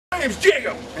name's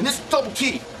Diego, and this is Double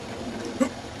T.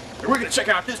 And we're gonna check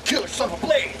out this killer son of a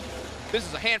blade. This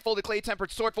is a hand-folded clay-tempered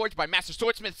sword forged by Master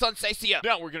Swordsmith Sun Seiya.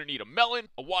 Now we're gonna need a melon,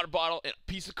 a water bottle, and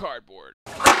a piece of cardboard.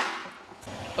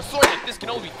 A sword like this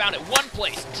can only be found at one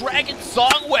place,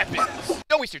 Dragonsong Weapons.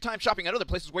 Don't waste your time shopping at other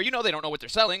places where you know they don't know what they're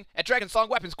selling. At Dragonsong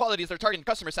Weapons, quality is their target and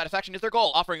customer satisfaction is their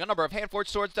goal, offering a number of hand-forged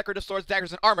swords, decorative swords,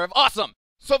 daggers, and armor of awesome.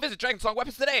 So visit Dragonsong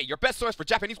Weapons today, your best source for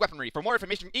Japanese weaponry. For more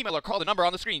information, email or call the number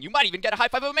on the screen. You might even get a high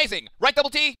five of amazing. Right,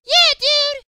 Double T? Yeah, dude!